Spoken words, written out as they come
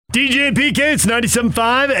DJ and PK, it's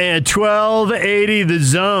 97.5 and 1280 The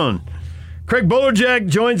Zone. Craig Bolerjack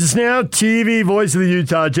joins us now, TV voice of the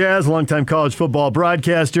Utah Jazz, longtime college football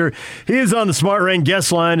broadcaster. He is on the Smart Rain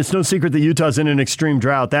guest line. It's no secret that Utah's in an extreme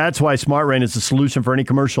drought. That's why Smart Rain is the solution for any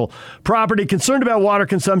commercial property concerned about water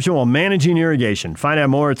consumption while managing irrigation. Find out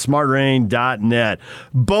more at smartrain.net.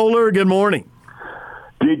 Bowler, good morning.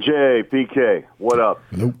 DJ, PK, what up?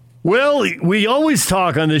 Nope. Well, we always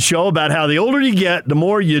talk on this show about how the older you get, the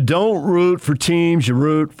more you don't root for teams, you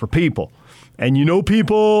root for people. And you know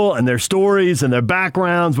people and their stories and their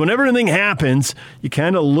backgrounds. Whenever anything happens, you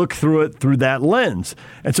kind of look through it through that lens.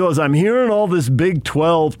 And so as I'm hearing all this Big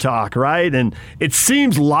 12 talk, right, and it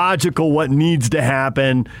seems logical what needs to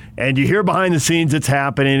happen, and you hear behind the scenes it's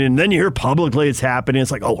happening, and then you hear publicly it's happening.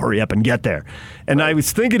 It's like, oh, hurry up and get there. And right. I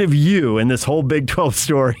was thinking of you in this whole Big 12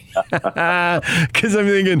 story because I'm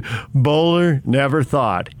thinking, Bowler never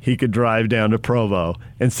thought he could drive down to Provo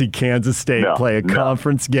and see Kansas State play a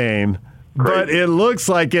conference game. Crazy. But it looks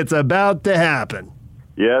like it's about to happen.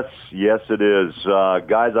 Yes, it is.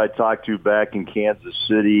 Guys I talked to back in Kansas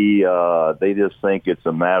City, they just think it's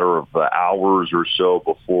a matter of hours or so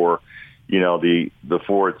before,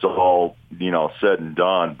 before it's all, said and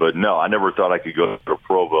done. But no, I never thought I could go to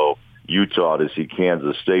Provo, Utah to see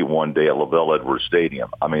Kansas State one day at LaVell Edwards Stadium.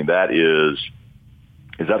 I mean,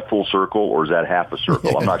 is that full circle or is that half a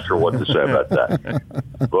circle? I'm not sure what to say about that.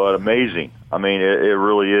 But amazing. I mean, it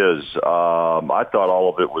really is. I thought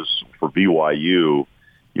all of it was for BYU.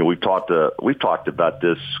 We've talked about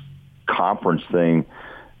this conference thing,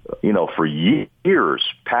 for years.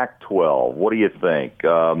 Pac-12. What do you think?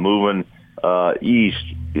 Moving east,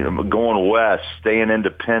 going west, staying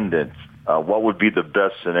independent. What would be the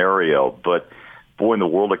best scenario? But boy, in the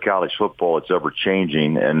world of college football, it's ever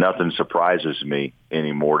changing, and nothing surprises me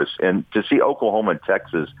anymore. And to see Oklahoma and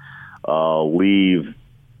Texas leave,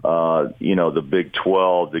 the Big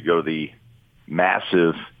 12 to go to the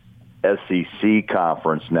massive SEC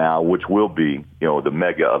conference now, which will be, the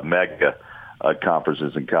mega of mega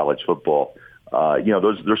conferences in college football.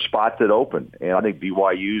 There's spots that open, and I think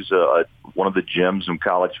BYU's one of the gems in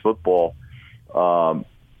college football,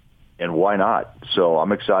 and why not? So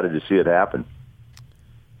I'm excited to see it happen.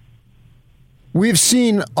 We've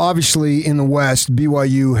seen, obviously, in the West,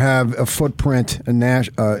 BYU have a footprint in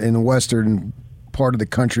the western part of the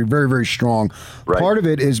country, very, very strong. Right. Part of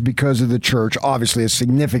it is because of the church. Obviously, a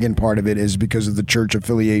significant part of it is because of the church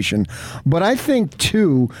affiliation. But I think,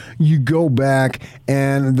 too, you go back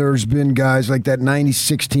and there's been guys like that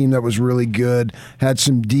 96 team that was really good, had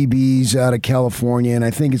some DBs out of California, and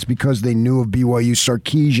I think it's because they knew of BYU.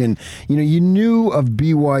 Sarkisian, you knew of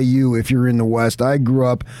BYU if you're in the West. I grew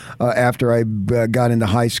up after I got into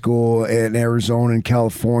high school in Arizona and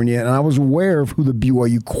California, and I was aware of who the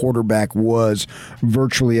BYU quarterback was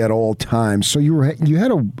virtually at all times. So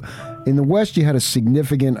in the West, you had a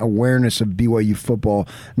significant awareness of BYU football.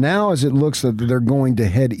 Now, as it looks that they're going to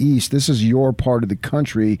head east, this is your part of the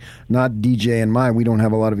country, not DJ and mine. We don't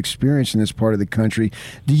have a lot of experience in this part of the country.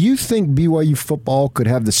 Do you think BYU football could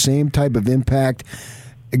have the same type of impact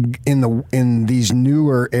in these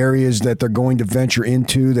newer areas that they're going to venture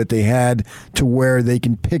into that they had, to where they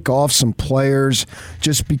can pick off some players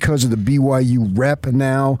just because of the BYU rep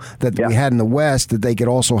now that we had in the West that they could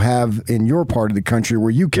also have in your part of the country where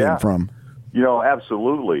you came from?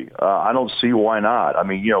 Absolutely. I don't see why not. I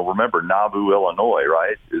mean, remember Nauvoo, Illinois,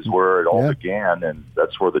 right, is where it all began, and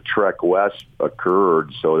that's where the Trek West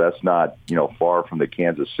occurred. So that's not, far from the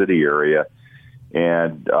Kansas City area.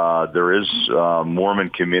 And there is a Mormon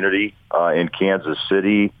community in Kansas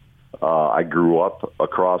City. I grew up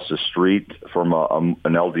across the street from an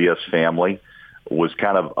LDS family. It was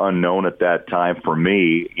kind of unknown at that time for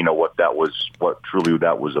me, what truly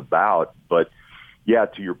that was about. But, yeah,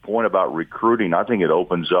 to your point about recruiting, I think it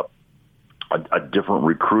opens up a different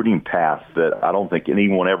recruiting path that I don't think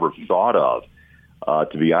anyone ever thought of,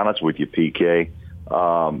 to be honest with you, PK.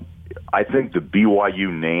 I think the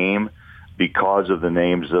BYU name, because of the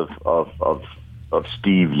names of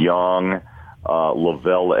Steve Young,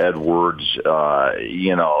 LaVell Edwards,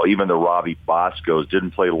 even the Robbie Boscos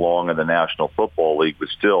didn't play long in the National Football League, but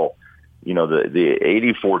still, the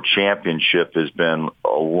 84 championship has been a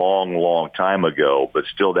long, long time ago, but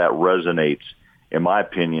still that resonates, in my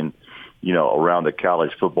opinion, around the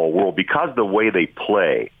college football world because of the way they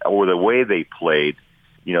play or the way they played.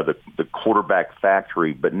 The quarterback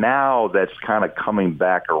factory, but now that's kind of coming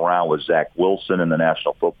back around with Zach Wilson in the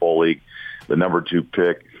National Football League, the number 2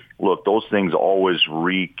 pick. Look, those things always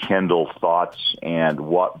rekindle thoughts and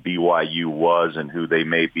what BYU was and who they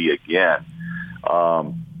may be again.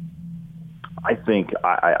 I think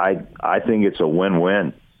it's a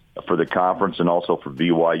win-win. for the conference and also for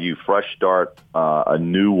BYU. Fresh start, a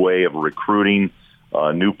new way of recruiting,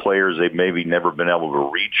 new players they've maybe never been able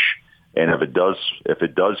to reach. And if it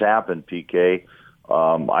does happen, PK,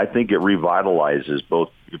 I think it revitalizes both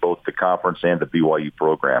the conference and the BYU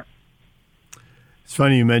program. It's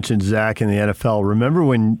funny you mentioned Zach in the NFL. Remember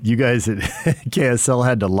when you guys at KSL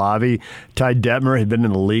had to lobby? Ty Detmer had been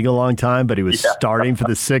in the league a long time, but he was starting for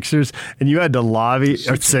the Sixers, and you had to lobby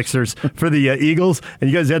Sixers for the Eagles, and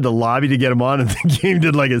you guys had to lobby to get him on, and the game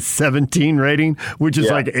did like a 17 rating, which is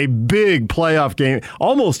like a big playoff game,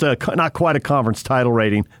 almost not quite a conference title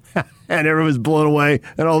rating. And everyone was blown away,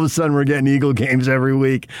 and all of a sudden we're getting Eagle games every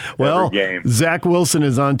week. Well, Zach Wilson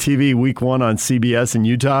is on TV week 1 on CBS in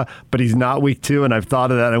Utah, but he's not week 2, and I've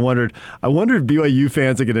thought of that. I wonder if BYU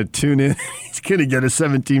fans are going to tune in. He's going to get a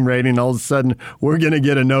 17 rating, and all of a sudden we're going to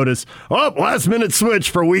get a notice. Oh, last-minute switch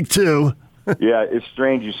for week 2. Yeah, it's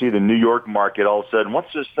strange. You see the New York market all of a sudden.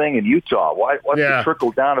 What's this thing in Utah? What's the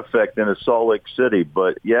trickle-down effect in a Salt Lake City?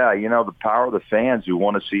 But, yeah, the power of the fans who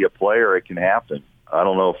want to see a player, it can happen. I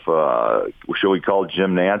don't know if should we call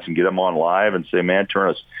Jim Nantz and get him on live and say, man,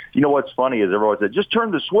 turn us. You know what's funny is everyone said, just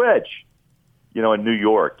turn the switch. In New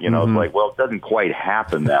York, it's like, well, it doesn't quite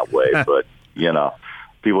happen that way, but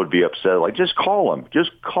people would be upset. Like, just call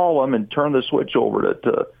him and turn the switch over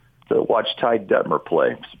to watch Ty Detmer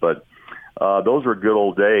play. But those were good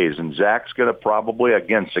old days, and Zach's going to probably,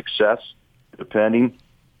 again, success depending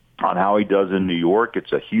on how he does in New York.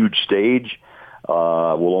 It's a huge stage.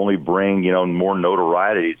 Will only bring, more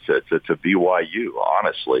notoriety to BYU,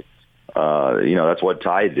 honestly. That's what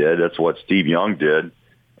Ty did. That's what Steve Young did.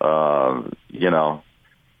 It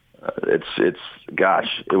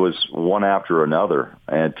was one after another.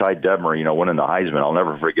 And Ty Detmer, winning the Heisman, I'll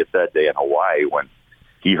never forget that day in Hawaii when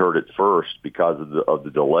he heard it first because of the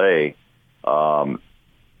delay.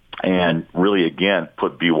 And really, again,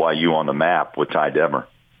 put BYU on the map with Ty Detmer.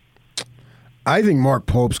 I think Mark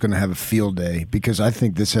Pope's going to have a field day because I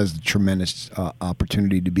think this has the tremendous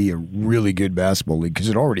opportunity to be a really good basketball league because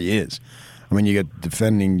it already is. I mean, you got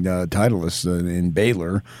defending titleists in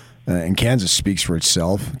Baylor, and Kansas speaks for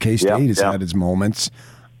itself. K-State has had its moments.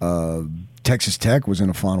 Texas Tech was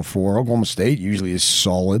in a Final Four. Oklahoma State usually is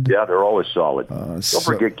solid. Yeah, they're always solid. Don't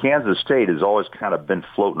forget, Kansas State has always kind of been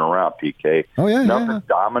floating around, PK. Oh, yeah. Nothing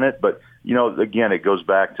dominant, but, again, it goes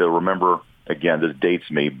back to, remember, again, this dates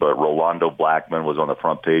me, but Rolando Blackman was on the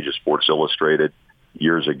front page of Sports Illustrated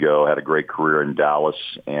years ago, had a great career in Dallas,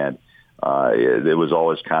 and it was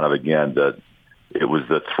always kind of, again, it was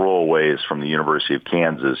the throwaways from the University of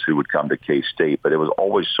Kansas who would come to K-State, but it was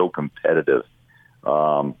always so competitive.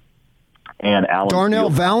 And Alan Darnell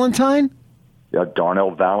Valentine? Yeah,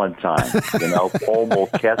 Darnell Valentine, Paul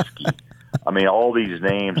Molkeski. I mean, all these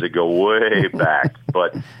names that go way back.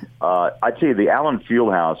 But I tell you, the Allen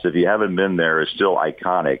Fieldhouse, if you haven't been there, is still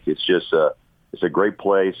iconic. It's just it's a great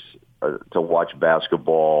place to watch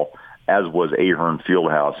basketball, as was Ahern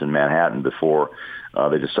Fieldhouse in Manhattan before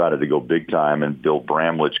they decided to go big time and build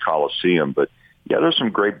Bramlage Coliseum. But, yeah, there's some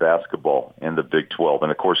great basketball in the Big 12.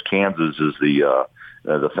 And, of course, Kansas is the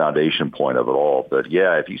foundation point of it all. But,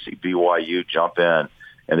 yeah, if you see BYU jump in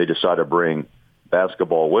and they decide to bring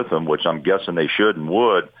basketball with them, which I'm guessing they should and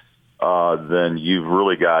would, then you've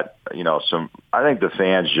really got, some, I think the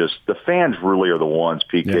fans really are the ones,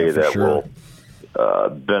 PK, that will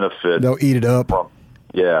benefit. They'll eat it up.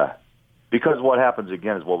 Because what happens,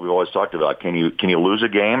 again, is what we've always talked about. Can you lose a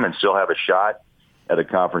game and still have a shot at a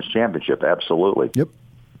conference championship? Absolutely. Yep.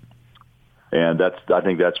 And I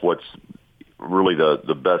think that's what's really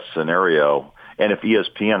the best scenario. And if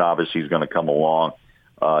ESPN obviously is going to come along,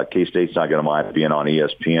 K-State's not going to mind being on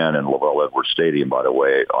ESPN and LaVell Edwards Stadium, by the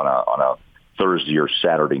way, on a Thursday or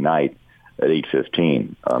Saturday night at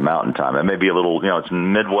 8:15 Mountain Time. It may be a little, it's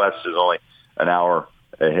Midwest is only an hour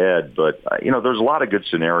ahead, but there's a lot of good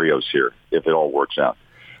scenarios here if it all works out.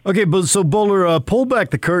 Okay, but so Bowler, pull back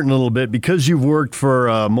the curtain a little bit because you've worked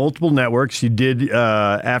for multiple networks. You did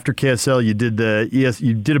after KSL, you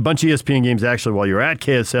did a bunch of ESPN games actually while you were at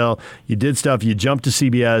KSL. You did stuff. You jumped to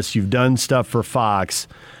CBS. You've done stuff for Fox.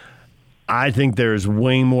 I think there's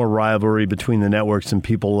way more rivalry between the networks than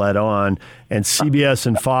people let on, and CBS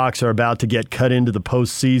and Fox are about to get cut into the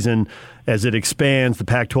postseason as it expands. The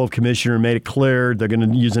Pac-12 commissioner made it clear they're going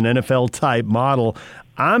to use an NFL-type model.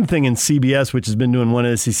 I'm thinking CBS, which has been doing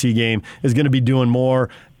one SEC game, is going to be doing more.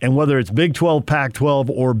 And whether it's Big 12, Pac-12,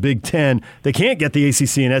 or Big 10, they can't get the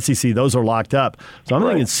ACC and SEC. Those are locked up. So I'm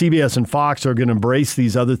thinking CBS and Fox are going to embrace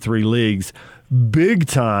these other three leagues big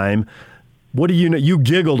time. What do you know? You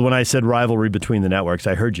giggled when I said rivalry between the networks.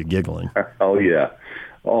 I heard you giggling. Oh, yeah.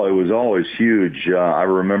 Oh, it was always huge. I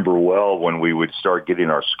remember well when we would start getting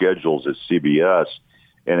our schedules at CBS,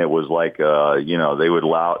 and it was like,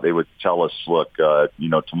 they would tell us, look,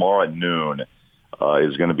 tomorrow at noon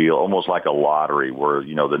is going to be almost like a lottery where,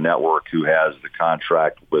 the network who has the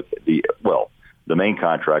contract with the main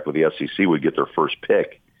contract with the SEC would get their first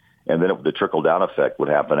pick. And then the trickle-down effect would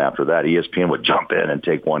happen after that. ESPN would jump in and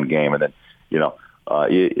take one game, and then,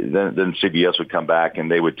 then CBS would come back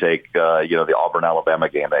and they would take, the Auburn-Alabama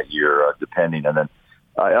game that year, depending. And then,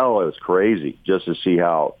 it was crazy just to see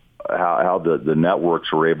how the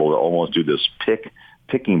networks were able to almost do this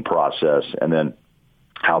picking process, and then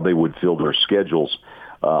how they would fill their schedules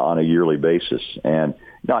on a yearly basis. And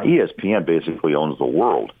now ESPN basically owns the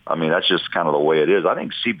world. I mean, that's just kind of the way it is. I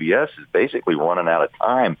think CBS is basically running out of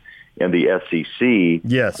time in the SEC.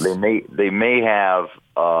 Yes, they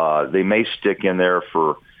may stick in there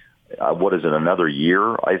for another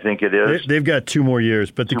year? I think it is. They've got 2 more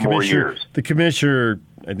years, but the commissioner,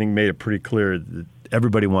 I think, made it pretty clear that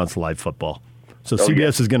everybody wants live football. So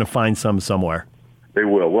CBS is going to find some somewhere. They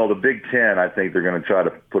will. Well, the Big Ten, I think they're going to try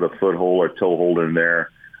to put a foothold or toehold in there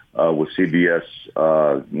with CBS.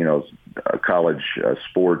 College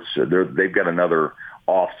sports. They've got another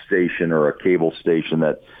off station or a cable station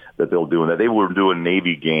that they'll do. And they were doing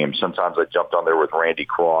Navy games. Sometimes I jumped on there with Randy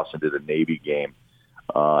Cross and did a Navy game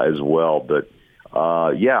as well. But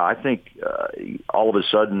I think all of a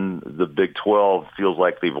sudden the Big 12 feels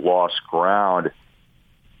like they've lost ground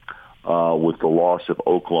with the loss of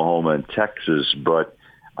Oklahoma and Texas. But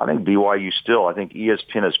I think BYU still, I think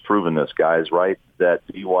ESPN has proven this, guys, right, that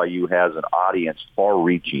BYU has an audience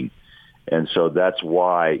far-reaching. And so that's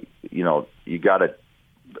why, you got to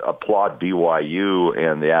applaud BYU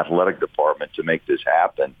and the athletic department to make this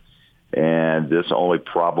happen. And this only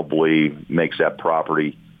probably makes that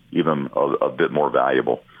property even a bit more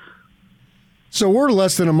valuable. So we're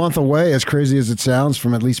less than a month away, as crazy as it sounds,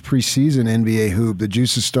 from at least preseason NBA hoop. The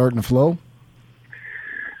juice is starting to flow?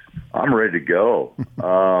 I'm ready to go.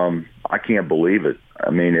 I can't believe it. I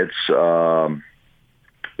mean, it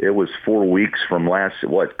was 4 weeks from a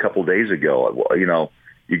couple days ago.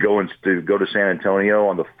 You go to San Antonio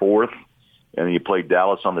on the 4th, and then you play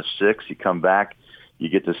Dallas on the 6th. You come back, you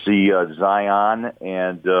get to see Zion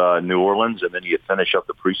and New Orleans, and then you finish up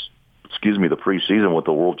the preseason with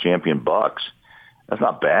the world champion Bucks. That's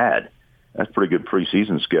not bad. That's a pretty good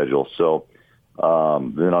preseason schedule. So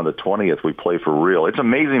then on the 20th, we play for real. It's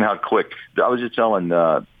amazing how quick. I was just telling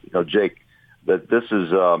Jake that this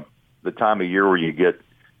is the time of year where you get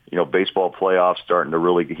baseball playoffs starting to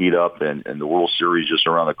really heat up, and the World Series just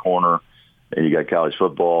around the corner, and you got college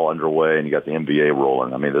football underway, and you got the NBA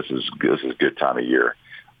rolling. I mean, this is a good time of year.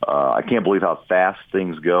 I can't believe how fast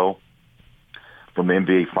things go from the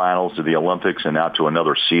NBA Finals to the Olympics and now to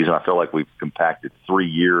another season. I feel like we've compacted 3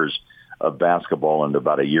 years of basketball into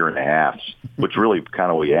about a year and a half, which really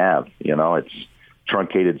kind of we have. It's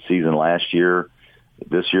truncated season last year.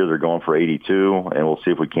 This year they're going for 82, and we'll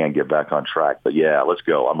see if we can't get back on track. But, yeah, let's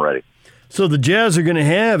go. I'm ready. So the Jazz are going to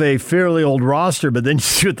have a fairly old roster, but then you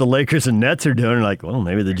see what the Lakers and Nets are doing. Like, well,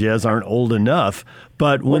 maybe the Jazz aren't old enough.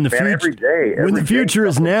 But when the future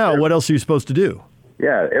is now, what else are you supposed to do?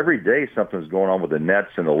 Yeah, every day something's going on with the Nets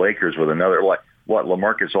and the Lakers with another,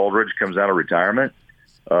 LaMarcus Aldridge comes out of retirement.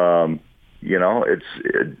 It's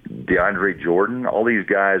DeAndre Jordan. All these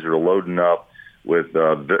guys are loading up with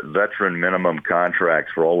veteran minimum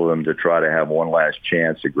contracts for all of them to try to have one last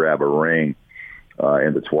chance to grab a ring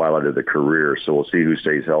in the twilight of the career. So we'll see who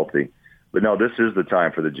stays healthy. But no, this is the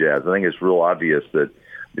time for the Jazz. I think it's real obvious that,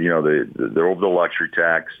 they're over the luxury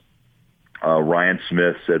tax. Ryan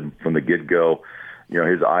Smith said from the get-go,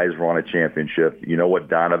 his eyes were on a championship. You know what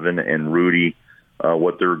Donovan and Rudy,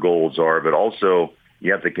 what their goals are, but also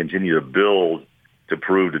you have to continue to build to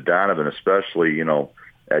prove to Donovan, especially,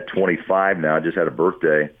 at 25 now, just had a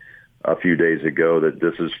birthday a few days ago, that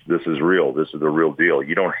this is real. This is the real deal.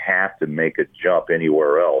 You don't have to make a jump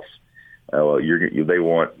anywhere else. We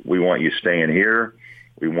want you staying here.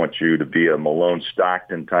 We want you to be a Malone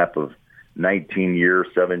Stockton type of 19-year,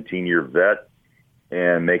 17-year vet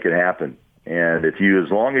and make it happen. And as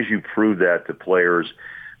long as you prove that to players,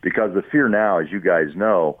 because the fear now, as you guys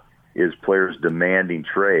know, is players demanding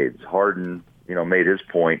trades. Harden, made his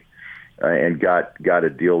point and got a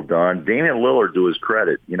deal done. Damian Lillard, to his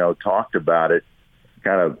credit, talked about it,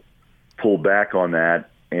 kind of pulled back on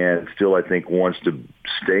that, and still I think wants to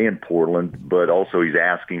stay in Portland, but also he's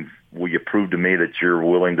asking, will you prove to me that you're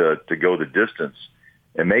willing to go the distance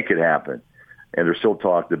and make it happen? And there's still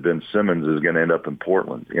talk that Ben Simmons is going to end up in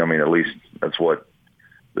Portland. At least that's what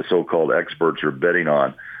the so-called experts are betting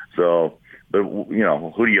on. So But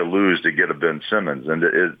who do you lose to get a Ben Simmons? And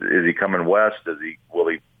is he coming west? Will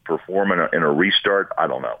he perform in a restart? I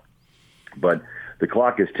don't know. But the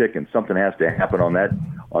clock is ticking. Something has to happen on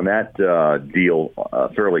that deal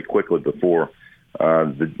fairly quickly before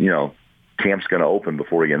camp's going to open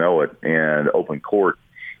before you know it, and open court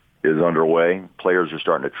is underway. Players are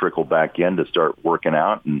starting to trickle back in to start working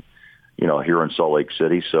out, and here in Salt Lake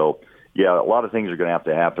City. So. Yeah, a lot of things are going to have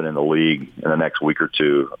to happen in the league in the next week or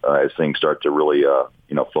two as things start to really,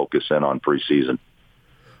 focus in on preseason.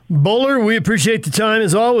 Bowler, we appreciate the time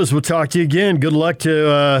as always. We'll talk to you again. Good luck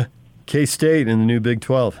to K-State in the new Big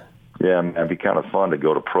 12. Yeah, man, it'd be kind of fun to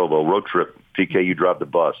go to Provo. Road trip. PK, you drive the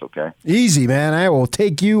bus, okay? Easy, man. I will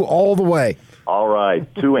take you all the way. All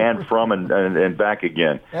right, to and from and back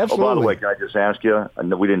again. Absolutely. Oh, by the way, can I just ask you? I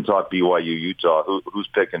know we didn't talk BYU, Utah. Who's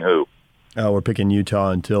picking who? We're picking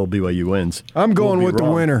Utah until BYU wins. I'm going with the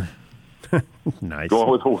winner. Nice. Going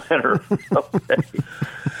with the winner. Okay.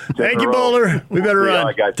 Thank you, Bowler. We better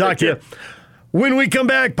run. Talk to you. When we come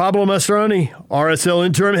back, Pablo Mastroeni, RSL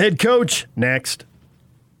interim head coach, next.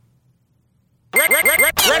 Ready.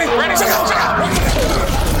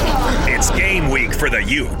 It's game week for the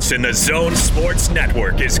Utes, and the Zone Sports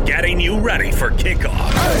Network is getting you ready for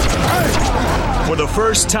kickoff. For the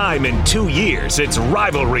first time in 2 years, it's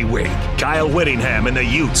rivalry week. Kyle Whittingham and the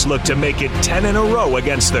Utes look to make it 10 in a row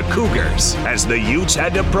against the Cougars as the Utes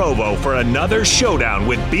head to Provo for another showdown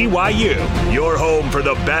with BYU. Your home for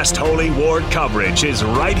the best Holy War coverage is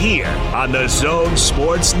right here on the Zone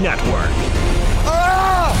Sports Network.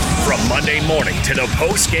 From Monday morning to the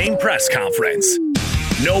post-game press conference,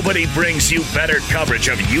 nobody brings you better coverage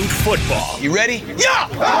of Ute football. You ready? Yeah!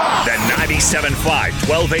 The 97.5,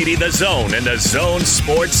 1280 The Zone and the Zone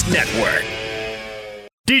Sports Network.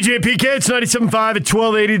 DJ PK, it's 97.5 at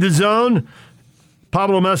 1280 The Zone.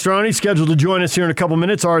 Pablo Mastroeni scheduled to join us here in a couple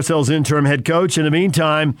minutes, RSL's interim head coach. In the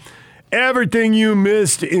meantime, everything you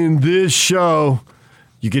missed in this show,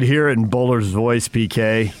 you could hear it in Bowler's voice,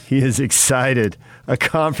 PK. He is excited. A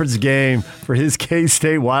conference game for his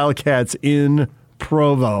K-State Wildcats in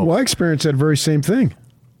Provo. Well, I experienced that very same thing.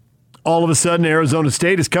 All of a sudden, Arizona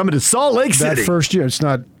State is coming to Salt Lake City. That first year, it's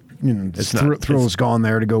not, thrill is gone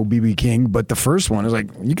there to go BB King, but the first one is like,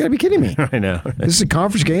 you got to be kidding me. I know. This is a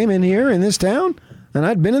conference game in here, in this town? And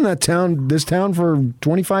I'd been in this town for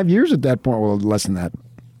 25 years at that point. Well, less than that.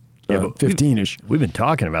 15-ish. We've been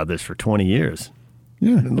talking about this for 20 years.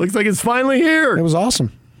 Yeah. It looks like it's finally here. It was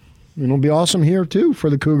awesome. It'll be awesome here, too, for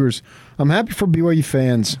the Cougars. I'm happy for BYU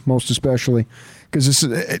fans, most especially, because this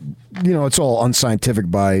is, it's all unscientific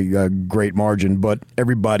by a great margin, but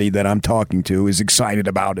everybody that I'm talking to is excited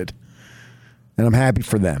about it, and I'm happy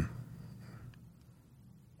for them.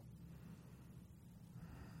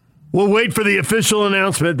 We'll wait for the official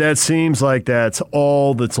announcement. That seems like that's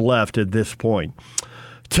all that's left at this point.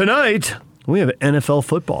 Tonight, we have NFL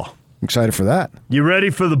football. Excited for that. You ready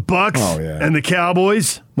for the Bucks and the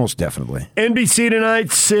Cowboys? Most definitely. NBC tonight,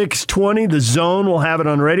 6:20. The Zone will have it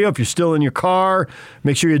on radio. If you're still in your car,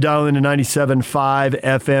 make sure you dial into 97.5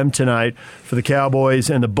 FM tonight for the Cowboys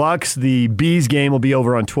and the Bucks. The Bees game will be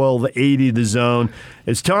over on 1280 The Zone.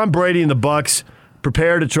 As Tom Brady and the Bucks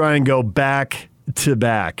prepare to try and go back to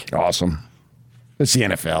back. Awesome. It's the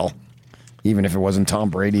NFL. Even if it wasn't Tom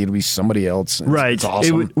Brady, it'd be somebody else. It's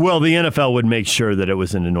awesome. The NFL would make sure that it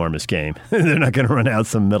was an enormous game. They're not going to run out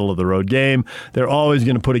some middle-of-the-road game. They're always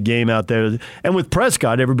going to put a game out there. And with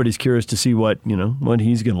Prescott, everybody's curious to see what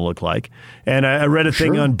he's going to look like. And I read a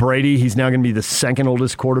thing on Brady. He's now going to be the second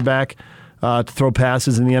oldest quarterback to throw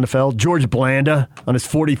passes in the NFL. George Blanda, on his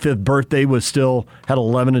 45th birthday, had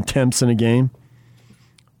 11 attempts in a game.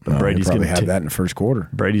 But Brady's going to have that in the first quarter.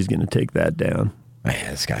 Brady's going to take that down.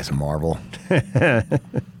 Man, this guy's a marvel. This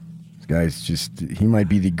guy's he might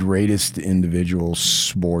be the greatest individual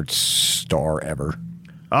sports star ever.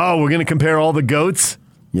 Oh, we're going to compare all the GOATs?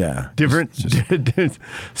 Yeah. Different.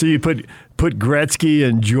 So you put Gretzky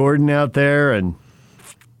and Jordan out there, and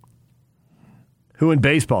who in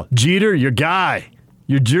baseball? Jeter, your guy.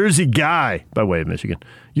 Your Jersey guy, by way of Michigan.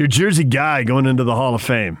 Your Jersey guy going into the Hall of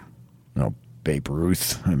Fame. No. Babe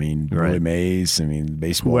Ruth, Willie Mays,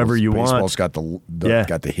 baseball. Whoever you want. Baseball's got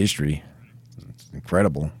the history. It's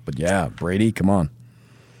incredible. But yeah, Brady, come on.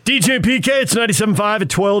 DJ PK, it's 97.5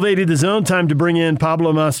 at 1280 The Zone. Time to bring in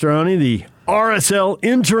Pablo Mastroeni, the RSL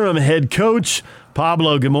interim head coach.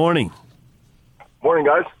 Pablo, good morning. Morning,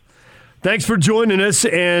 guys. Thanks for joining us,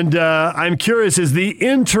 and I'm curious, as the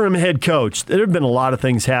interim head coach, there have been a lot of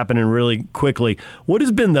things happening really quickly. What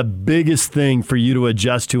has been the biggest thing for you to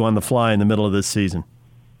adjust to on the fly in the middle of this season?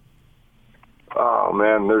 Oh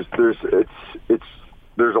man, there's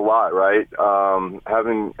there's a lot, right?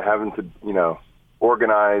 Having to,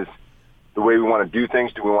 organize the way we want to do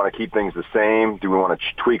things. Do we want to keep things the same? Do we want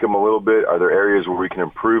to tweak them a little bit? Are there areas where we can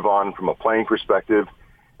improve on from a playing perspective?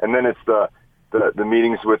 And then it's the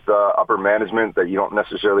meetings with upper management that you don't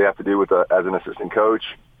necessarily have to do with as an assistant coach.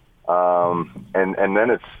 And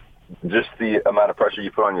then it's just the amount of pressure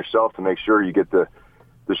you put on yourself to make sure you get the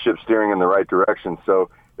ship steering in the right direction. So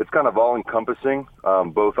it's kind of all-encompassing,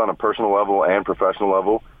 both on a personal level and professional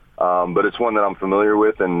level. But it's one that I'm familiar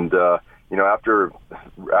with, and after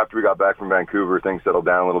we got back from Vancouver, things settled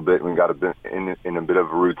down a little bit, and we got in a bit of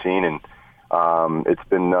a routine, and it's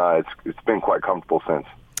been quite comfortable since.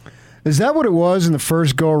 Is that what it was in the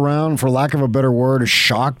first go-around, for lack of a better word, a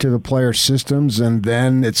shock to the player systems, and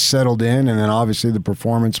then it settled in, and then obviously the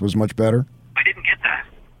performance was much better? I didn't get that.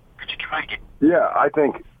 Could you try again? Yeah, I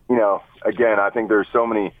think, again, I think there's so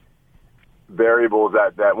many variables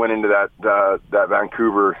that went into that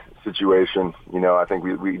Vancouver situation. I think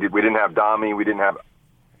we didn't have Dami, we didn't have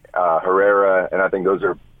Herrera, and I think those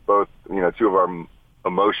are both, two of our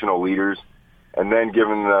emotional leaders. And then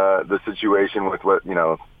given the situation with what,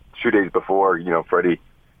 2 days before, Freddie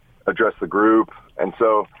addressed the group. And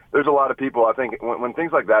so there's a lot of people, I think, when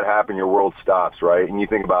things like that happen, your world stops, right? And you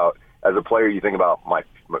think about, as a player, you think about my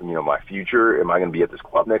future. Am I going to be at this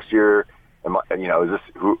club next year? Does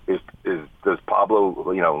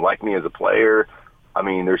Pablo, like me as a player? I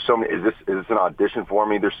mean, there's so many, is this an audition for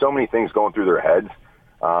me? There's so many things going through their heads.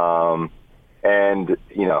 And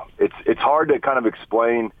it's hard to kind of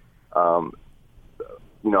explain,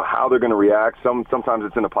 how they're going to react. Sometimes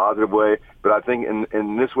it's in a positive way, but I think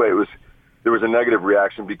in this way there was a negative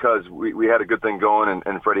reaction because we had a good thing going,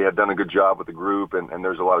 and Freddie had done a good job with the group, and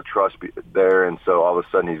there's a lot of trust there, and so all of a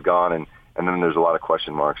sudden he's gone, and then there's a lot of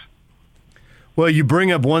question marks. Well, you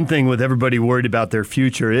bring up one thing with everybody worried about their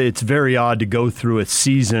future. It's very odd to go through a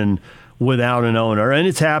season without an owner, and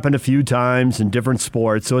it's happened a few times in different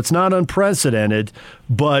sports, so it's not unprecedented,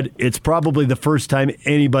 but it's probably the first time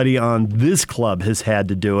anybody on this club has had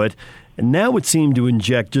to do it. And now it seemed to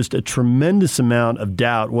inject just a tremendous amount of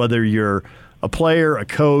doubt, whether you're a player, a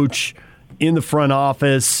coach, in the front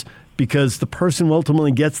office, because the person who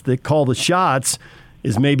ultimately gets to call the shots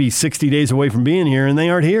is maybe 60 days away from being here, and they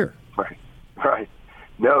aren't here. Right.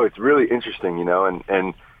 No, it's really interesting,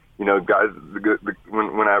 and guys,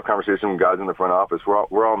 when I have conversations with guys in the front office,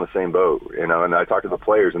 we're all in the same boat, and I talk to the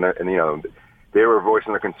players, and they were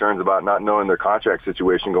voicing their concerns about not knowing their contract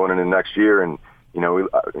situation going into next year, and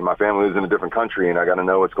my family lives in a different country, and I got to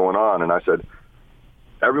know what's going on. And I said,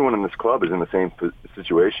 everyone in this club is in the same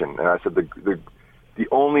situation. And I said, the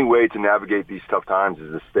only way to navigate these tough times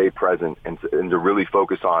is to stay present and to really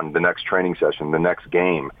focus on the next training session, the next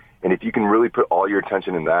game. And if you can really put all your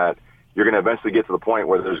attention in that, you're going to eventually get to the point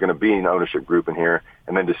where there's going to be an ownership group in here,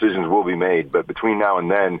 and then decisions will be made. But between now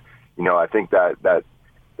and then, I think that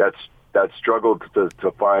struggle to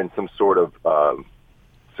find some sort of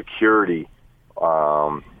security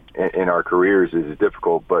in our careers is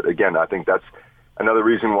difficult. But again, I think that's another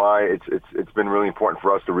reason why it's been really important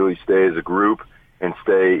for us to really stay as a group and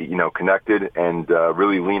stay connected and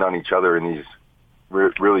really lean on each other in these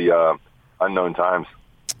really unknown times.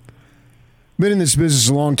 Been in this business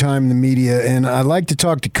a long time in the media, and I like to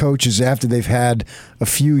talk to coaches after they've had a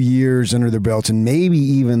few years under their belts and maybe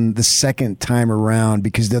even the second time around,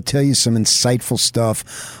 because they'll tell you some insightful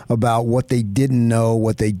stuff about what they didn't know,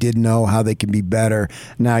 what they did know, how they can be better.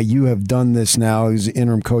 Now, you have done this now as an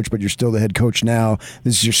interim coach, but you're still the head coach now.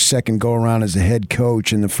 This is your second go-around as a head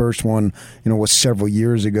coach, and the first one was several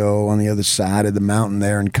years ago on the other side of the mountain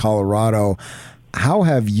there in Colorado. How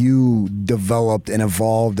have you developed and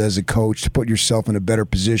evolved as a coach to put yourself in a better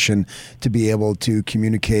position to be able to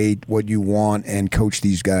communicate what you want and coach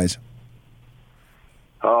these guys?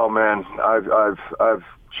 Oh man, I've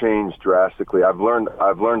changed drastically. I've learned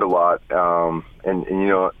a lot,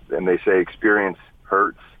 and they say experience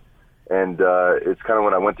hurts, and it's kind of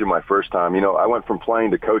when I went through my first time. I went from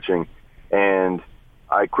playing to coaching, and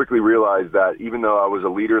I quickly realized that even though I was a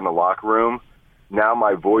leader in the locker room, now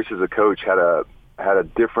my voice as a coach had a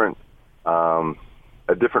different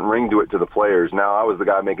ring to it to the players. Now I was the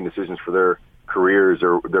guy making decisions for their careers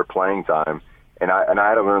or their playing time, and I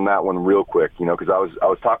had to learn that one real quick, because I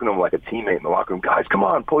was talking to them like a teammate in the locker room. Guys, come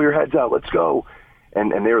on, pull your heads out, let's go.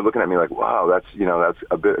 And they were looking at me like, wow, that's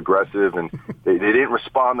a bit aggressive, and they didn't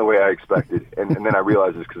respond the way I expected. And then I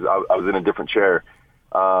realized it's because I was in a different chair.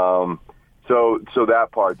 So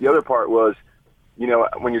that part. The other part was,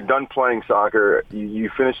 when you're done playing soccer,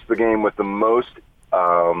 you finish the game with the most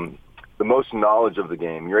knowledge of the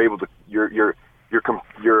game. You're able to your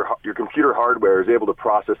computer hardware is able to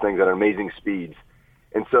process things at amazing speeds,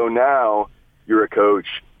 And so now you're a coach,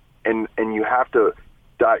 and you have to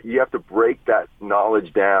break that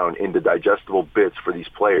knowledge down into digestible bits for these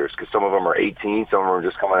players, because some of them are 18, some of them are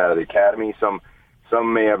just coming out of the academy, some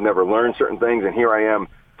may have never learned certain things, and here I am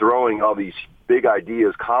throwing all these big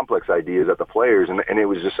ideas, complex ideas at the players, and it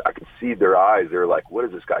was just, I could see their eyes. They were like, what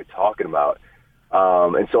is this guy talking about?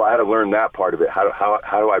 And so I had to learn that part of it. How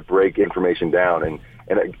do I break information down? And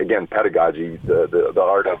again, pedagogy, the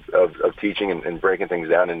art of teaching and breaking things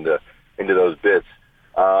down into those bits.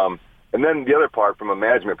 And then the other part, from a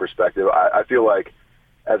management perspective, I feel like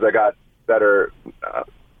as I got better, I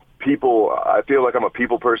feel like I'm a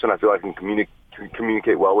people person. I feel like I can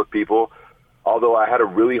communicate well with people, although I had a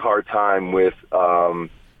really hard time with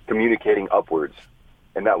communicating upwards.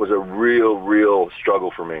 And that was a real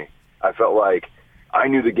struggle for me. I felt like I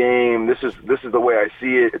knew the game. This is the way I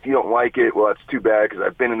see it. If you don't like it, well, that's too bad, because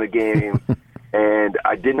I've been in the game. And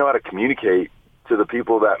I didn't know how to communicate to the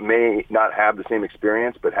people that may not have the same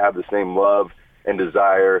experience but have the same love and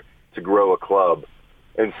desire to grow a club.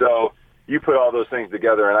 And so you put all those things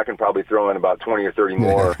together, and I can probably throw in about 20 or 30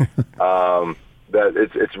 more. That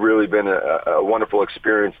it's really been a wonderful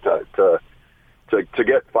experience to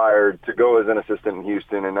get fired, to go as an assistant in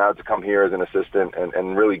Houston, and now to come here as an assistant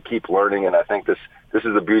and really keep learning. And I think this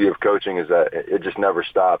is the beauty of coaching, is that it just never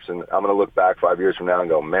stops. And I'm going to look back 5 years from now and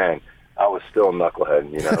go, man, I was still a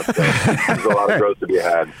knucklehead, So there's a lot of growth to be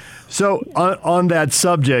had. So on that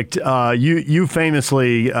subject, you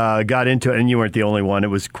famously got into it, and you weren't the only one. It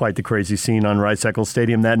was quite the crazy scene on Rice Eccles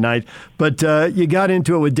Stadium that night. But you got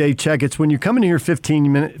into it with Dave Checketts. When you're coming here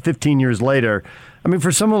 15 years later, I mean,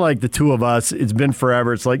 for someone like the two of us, it's been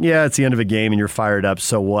forever. It's like, yeah, it's the end of a game and you're fired up,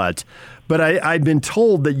 so what? But I'd been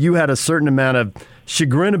told that you had a certain amount of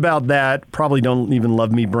chagrin about that. Probably don't even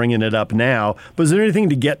love me bringing it up now. But is there anything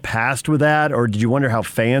to get past with that, or did you wonder how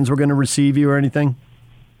fans were going to receive you or anything?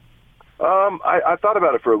 I thought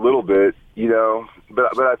about it for a little bit,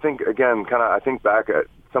 but I think, again, I think back at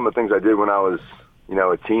some of the things I did when I was,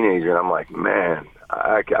 a teenager, and I'm like, man,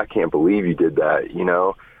 I can't believe you did that,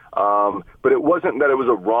 But it wasn't that it was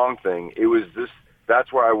a wrong thing. It was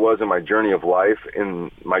that's where I was in my journey of life,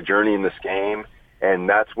 in my journey in this game, and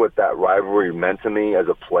that's what that rivalry meant to me as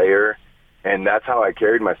a player, and that's how I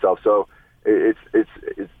carried myself. So it's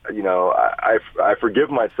I forgive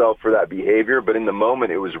myself for that behavior, but in the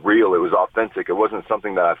moment it was real, it was authentic. It wasn't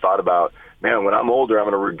something that I thought about, man, when I'm older I'm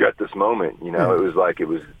going to regret this moment. It was like it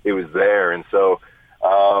was there. And so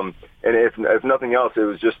and if nothing else, it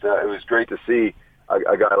was just it was great to see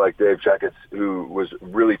a guy like Dave Checketts, who was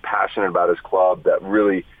really passionate about his club, that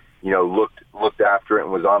really looked after it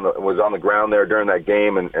and was on the ground there during that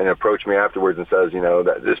game, and approached me afterwards and says,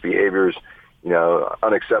 that this behavior is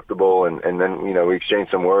unacceptable, and then we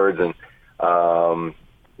exchanged some words, and and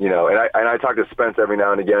I talk to Spence every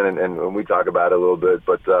now and again, and we talk about it a little bit,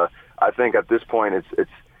 but I think at this point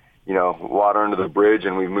it's water under the bridge,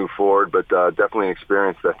 and we've moved forward, but definitely an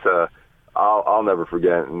experience that I'll never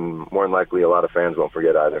forget, and more than likely a lot of fans won't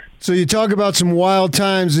forget either. So you talk about some wild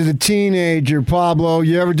times as a teenager, Pablo.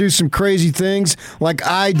 You ever do some crazy things like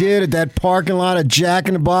I did at that parking lot at Jack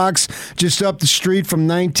in the Box just up the street from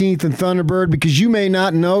 19th and Thunderbird? Because you may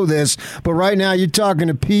not know this, but right now you're talking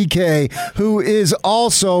to PK, who is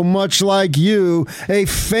also, much like you, a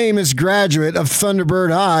famous graduate of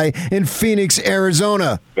Thunderbird High in Phoenix,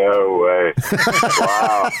 Arizona. No way.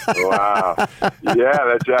 Wow. Yeah,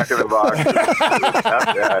 that Jack in the Box.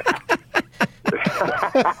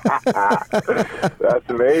 That's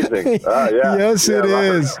amazing. Yeah. Yes, it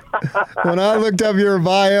is. When I looked up your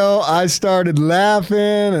bio, I started laughing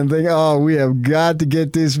and thinking, we have got to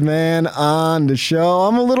get this man on the show.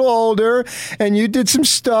 I'm a little older, and you did some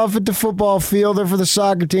stuff at the football field there for the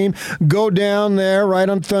soccer team. Go down there right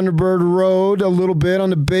on Thunderbird Road a little bit,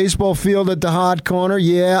 on the baseball field at the hot corner.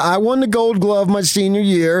 Yeah, I won the Gold Glove my senior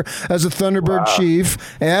year as a Thunderbird Chief.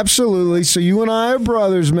 Absolutely. So you and I are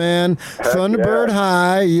brothers, man. Thunderbird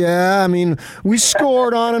High. Yeah, I mean, we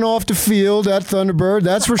scored on and off the field at Thunderbird,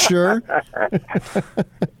 that's for sure.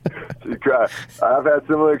 I've had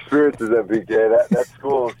similar experiences at BK. That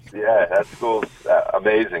school's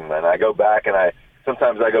amazing, man.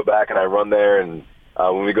 Sometimes I go back and I run there, and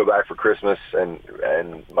when we go back for Christmas, and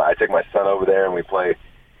I take my son over there, and we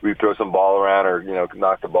throw some ball around, or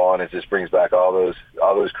knock the ball, and it just brings back all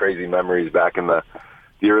those crazy memories back in the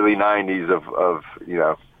early 90s of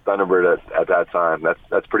Thunderbird at that time.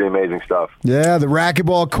 That's pretty amazing stuff. Yeah, the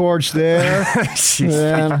racquetball courts there.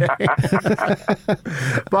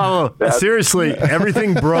 Pablo, seriously,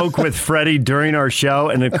 everything broke with Freddie during our show,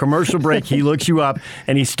 and in a commercial break, he looks you up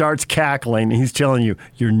and he starts cackling. And he's telling you,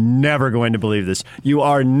 you're never going to believe this. You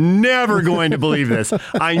are never going to believe this.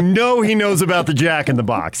 I know he knows about the Jack in the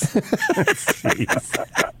Box.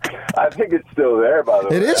 I think it's still there, by the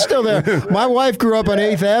way. It is still there. My wife grew up on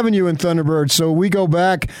 8th Avenue in Thunderbird, so we go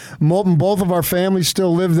back. Both of our families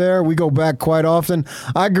still live there. We go back quite often.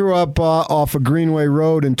 I grew up off of Greenway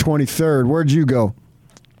Road in 23rd. Where'd you go?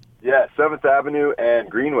 Yeah, 7th Avenue and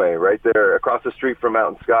Greenway, right there, across the street from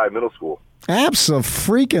Mountain Sky Middle School.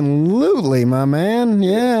 Abso-freaking-lutely, my man.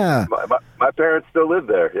 Yeah. My parents still live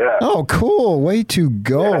there, yeah. Oh, cool. Way to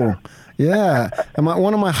go. Yeah. And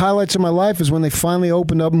one of my highlights of my life is when they finally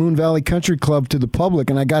opened up Moon Valley Country Club to the public,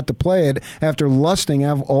 and I got to play it after lusting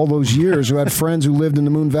all those years who had friends who lived in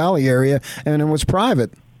the Moon Valley area, and it was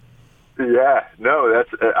private. Yeah, no,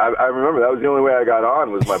 I remember that was the only way I got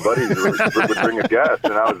on was my buddies would bring a guest,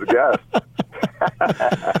 and I was the guest.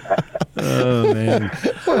 Oh, man.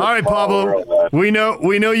 All right, Pablo, we know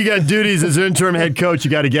you got duties as interim head coach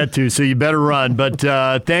you got to get to, so you better run. But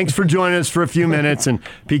thanks for joining us for a few minutes, and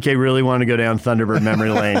PK really wanted to go down Thunderbird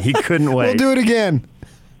memory lane. He couldn't wait. We'll do it again.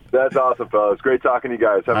 That's awesome, fellas. Great talking to you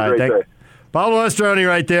guys. Have a great day. Pablo Mastroeni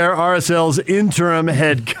right there, RSL's interim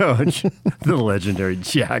head coach, the legendary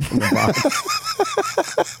Jack in the Box.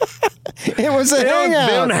 It was a hangout.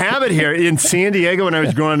 They don't have it here. In San Diego when I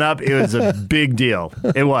was growing up, it was a big deal.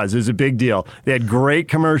 It was a big deal. They had great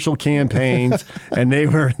commercial campaigns, and they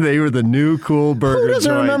were the new cool burger Who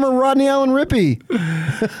doesn't remember Rodney Allen Rippey?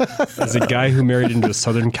 As a guy who married into a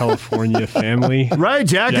Southern California family. Right,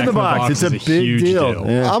 Jack in the Box. It's a big deal.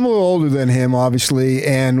 Yeah. I'm a little older than him, obviously,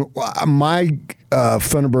 and my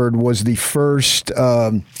Thunderbird was the first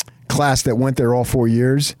class that went there all 4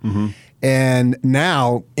 years. Mm-hmm. And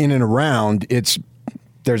now, in and around,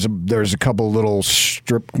 there's a couple little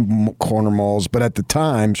strip corner malls, but at the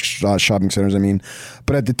time, shopping centers,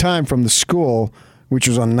 but at the time from the school, which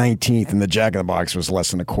was on 19th, and the Jack in the Box was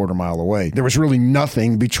less than a quarter mile away. There was really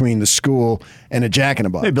nothing between the school and a Jack in the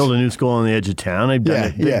Box. They built a new school on the edge of town. They've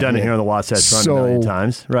done it here on the Wasatch Front a million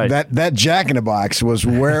times. Right. That Jack in the Box was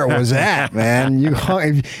where it was at, man.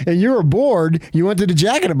 And you were bored. You went to the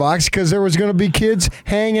Jack in the Box because there was going to be kids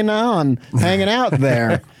hanging out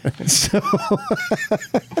there. So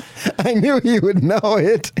I knew you would know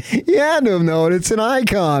it. You had to have known it. It's an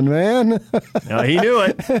icon, man. No, he knew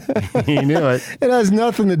it. He knew it. It has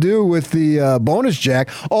nothing to do with the bonus jack.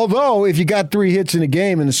 Although, if you got 3 hits in a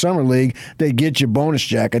game in the summer league, they get you bonus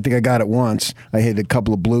jack. I think I got it once. I hit a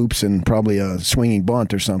couple of bloops and probably a swinging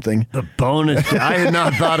bunt or something. The bonus jack. I had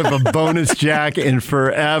not thought of a bonus jack in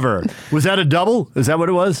forever. Was that a double? Is that what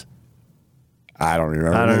it was? I don't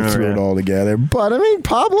remember. We threw it all together. But,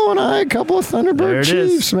 Pablo and I, a couple of Thunderbird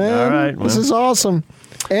Chiefs, man. All right, well. This is awesome.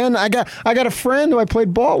 And I got a friend who I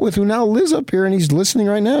played ball with who now lives up here, and he's listening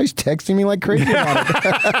right now. He's texting me like crazy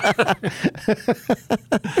about it.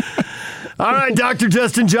 All right, Dr.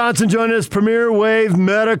 Justin Johnson joining us, Premier Wave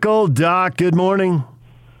Medical. Doc, good morning.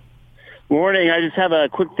 Morning. I just have a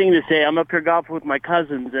quick thing to say. I'm up here golfing with my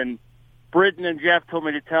cousins, and Britton and Jeff told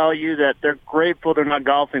me to tell you that they're grateful they're not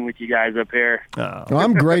golfing with you guys up here. Oh. Well,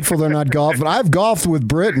 I'm grateful they're not golfing. I've golfed with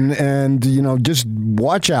Britton, and, just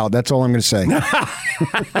watch out. That's all I'm going to say.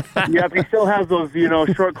 Yep, he still has those,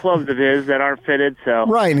 short clubs of his that aren't fitted. So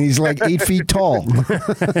right, and he's like 8 feet tall.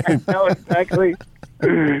 No, exactly.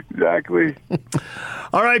 Exactly.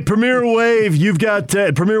 All right, Premier Wave, you've got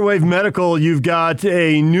Premier Wave Medical, you've got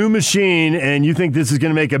a new machine, and you think this is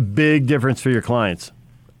going to make a big difference for your clients.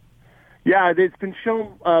 Yeah, it's been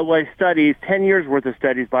shown by studies, 10 years worth of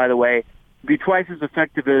studies, by the way, be twice as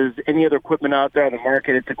effective as any other equipment out there on the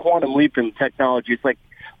market. It's a quantum leap in technology. It's like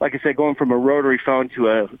I said, going from a rotary phone to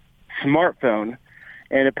a smartphone,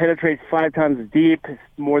 and it penetrates 5 times as deep. It's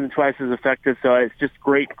more than twice as effective, so it's just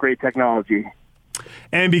great technology.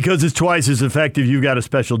 And because it's twice as effective, you've got a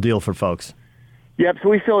special deal for folks. Yep, so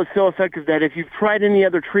we feel it's so effective that if you've tried any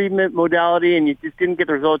other treatment modality and you just didn't get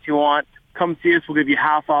the results you want, come see us. We'll give you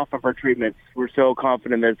half off of our treatments. We're so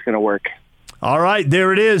confident that it's going to work. All right,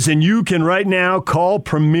 there it is. And you can right now call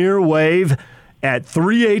Premier Wave at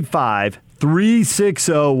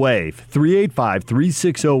 385-360-WAVE,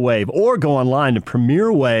 385-360-WAVE, or go online to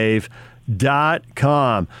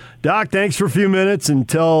premierwave.com. Doc, thanks for a few minutes, and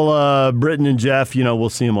tell Britton and Jeff, we'll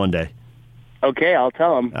see them one day. Okay, I'll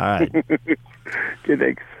tell them. All right. Okay,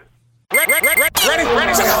 thanks. Ready.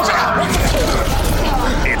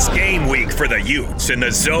 It's game week for the Utes, and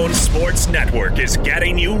the Zone Sports Network is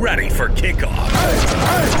getting you ready for kickoff.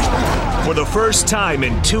 For the first time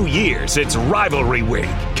in 2 years, it's rivalry week.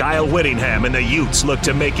 Kyle Whittingham and the Utes look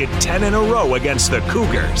to make it 10 in a row against the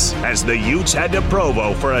Cougars as the Utes head to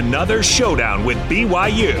Provo for another showdown with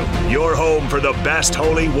BYU. Your home for the best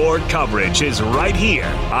Holy Ward coverage is right here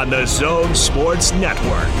on the Zone Sports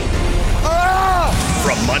Network.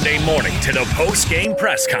 From Monday morning to the post-game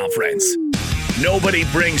press conference, nobody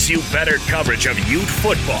brings you better coverage of Ute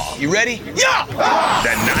football. You ready? Yeah! The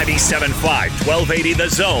 97.5, 1280 The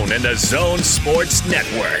Zone and the Zone Sports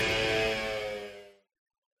Network.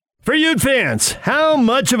 For Ute fans, how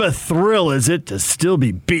much of a thrill is it to still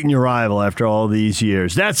be beating your rival after all these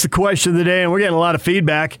years? That's the question of the day, and we're getting a lot of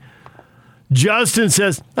feedback. Justin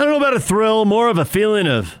says, I don't know about a thrill, more of a feeling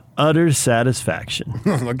of utter satisfaction.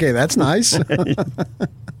 Okay, that's nice.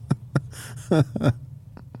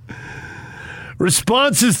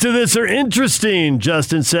 Responses to this are interesting,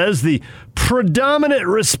 Justin says. The predominant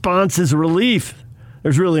response is relief.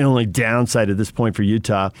 There's really only downside at this point for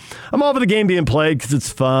Utah. I'm all for the game being played because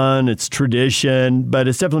it's fun, it's tradition, but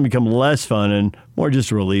it's definitely become less fun and more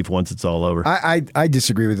just relief once it's all over. I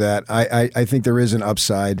disagree with that. I think there is an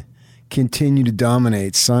upside. Continue to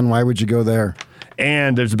dominate. Son, why would you go there?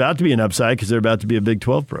 And there's about to be an upside because they're about to be a Big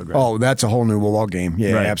 12 program. Oh, that's a whole new ball game.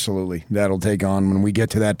 Yeah, right. Absolutely. That'll take on when we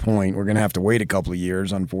get to that point. We're going to have to wait a couple of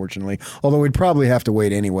years, unfortunately. Although we'd probably have to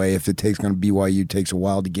wait anyway if BYU takes a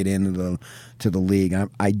while to get into the league.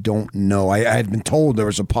 I don't know. I had been told there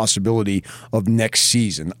was a possibility of next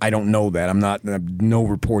season. I don't know that. No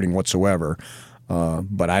reporting whatsoever.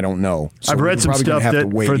 But I don't know. So I've read some stuff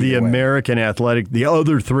that for the American Athletic, the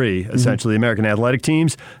other three, essentially, the American Athletic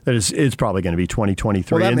teams, that it's probably going to be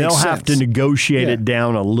 2023. And they'll have to negotiate it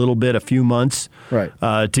down a little bit, a few months,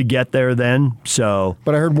 to get there then. So,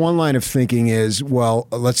 but I heard one line of thinking is, well,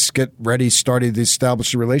 let's get ready, started to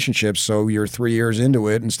establish a relationship so you're 3 years into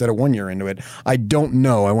it instead of 1 year into it. I don't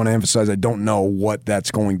know. I want to emphasize I don't know what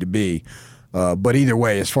that's going to be. But either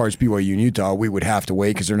way, as far as BYU and Utah, we would have to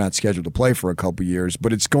wait because they're not scheduled to play for a couple years.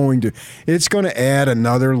 But it's going to add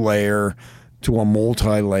another layer to a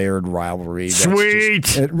multi-layered rivalry.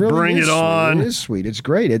 Sweet. It really Bring it on. It is sweet. It's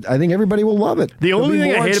great. I think everybody will love it. The only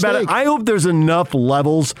thing I hate about it, I hope there's enough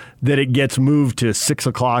levels that it gets moved to 6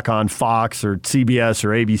 o'clock on Fox or CBS or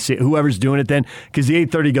ABC, whoever's doing it then, because the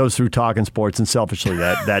 8:30 goes through Talking Sports, and selfishly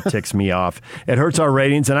that ticks me off. It hurts our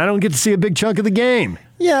ratings, and I don't get to see a big chunk of the game.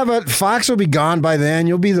 Yeah, but Fox will be gone by then.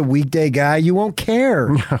 You'll be the weekday guy. You won't care.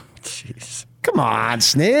 Jeez. Come on,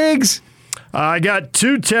 Snigs. I got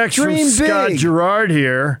 2 texts from Scott Gerard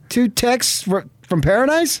here. 2 texts from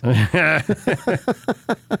Paradise?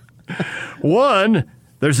 One,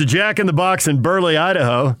 there's a Jack in the Box in Burley,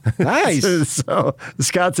 Idaho. Nice. So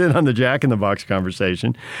Scott's in on the Jack in the Box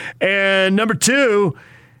conversation. And number 2,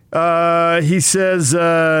 he says,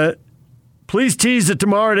 please tease that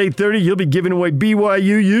tomorrow at 8:30 you'll be giving away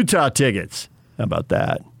BYU Utah tickets. How about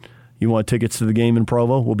that? You want tickets to the game in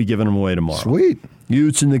Provo? We'll be giving them away tomorrow. Sweet.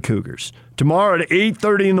 Utes and the Cougars. Tomorrow at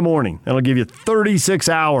 8:30 in the morning. That'll give you 36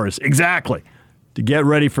 hours exactly to get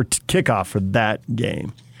ready for kickoff for that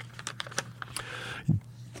game.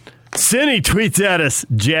 Cindy tweets at us,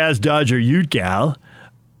 Jazz Dodger Ute gal.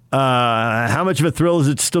 How much of a thrill is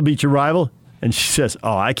it to still beat your rival? And she says,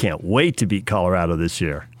 I can't wait to beat Colorado this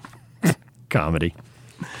year. Comedy.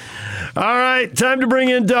 All right, time to bring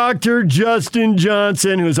in Dr. Justin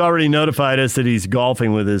Johnson, who's already notified us that he's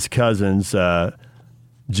golfing with his cousins,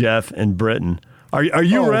 Jeff and Britton. Are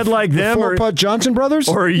you red like them? The Four-Putt Johnson brothers?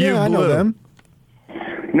 Or are you blue? I know them.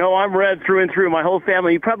 No, I'm red through and through. My whole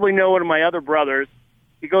family. You probably know one of my other brothers.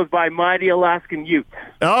 He goes by Mighty Alaskan Ute.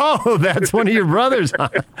 Oh, that's one of your brothers.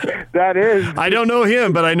 That is. I don't know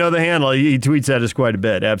him, but I know the handle. He tweets at us quite a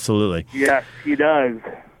bit. Absolutely. Yes, he does.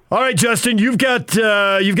 All right, Justin, you've got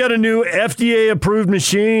a new FDA-approved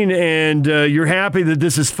machine, and you're happy that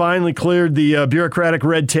this has finally cleared the bureaucratic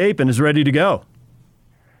red tape and is ready to go.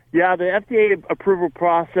 Yeah, the FDA approval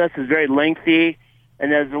process is very lengthy,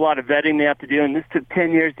 and there's a lot of vetting they have to do, and this took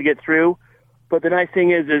 10 years to get through. But the nice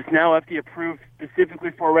thing is it's now FDA approved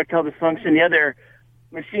specifically for erectile dysfunction. The other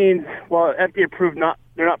machines, well, FDA approved,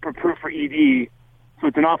 they're not approved for ED, so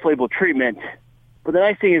it's an off-label treatment. But the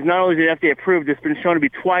nice thing is not only is it FDA approved, it's been shown to be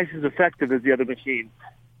twice as effective as the other machines.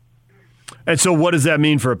 And so what does that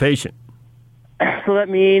mean for a patient? So that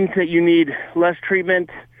means that you need less treatment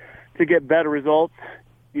to get better results.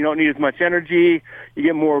 You don't need as much energy. You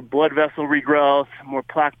get more blood vessel regrowth, more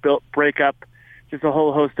plaque breakup, just a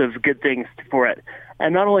whole host of good things for it.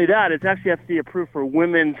 And not only that, it's actually FDA approved for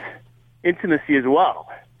women's intimacy as well.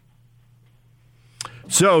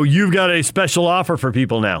 So you've got a special offer for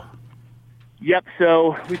people now. Yep,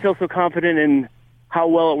 so we feel so confident in how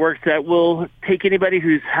well it works, that we'll take anybody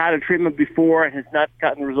who's had a treatment before and has not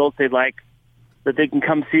gotten the results they'd like, that they can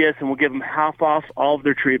come see us, and we'll give them half off all of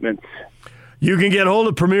their treatments. You can get hold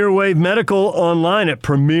of Premier Wave Medical online at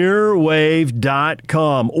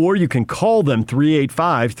premierwave.com, or you can call them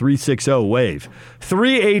 385-360-WAVE.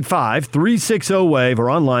 385-360-WAVE,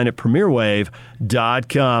 or online at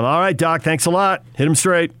premierwave.com. All right, Doc, thanks a lot. Hit them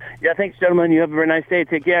straight. Yeah, thanks, gentlemen. You have a very nice day.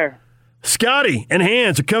 Take care. Scotty and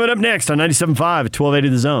Hans are coming up next on 97.5 at 1280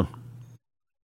 The Zone.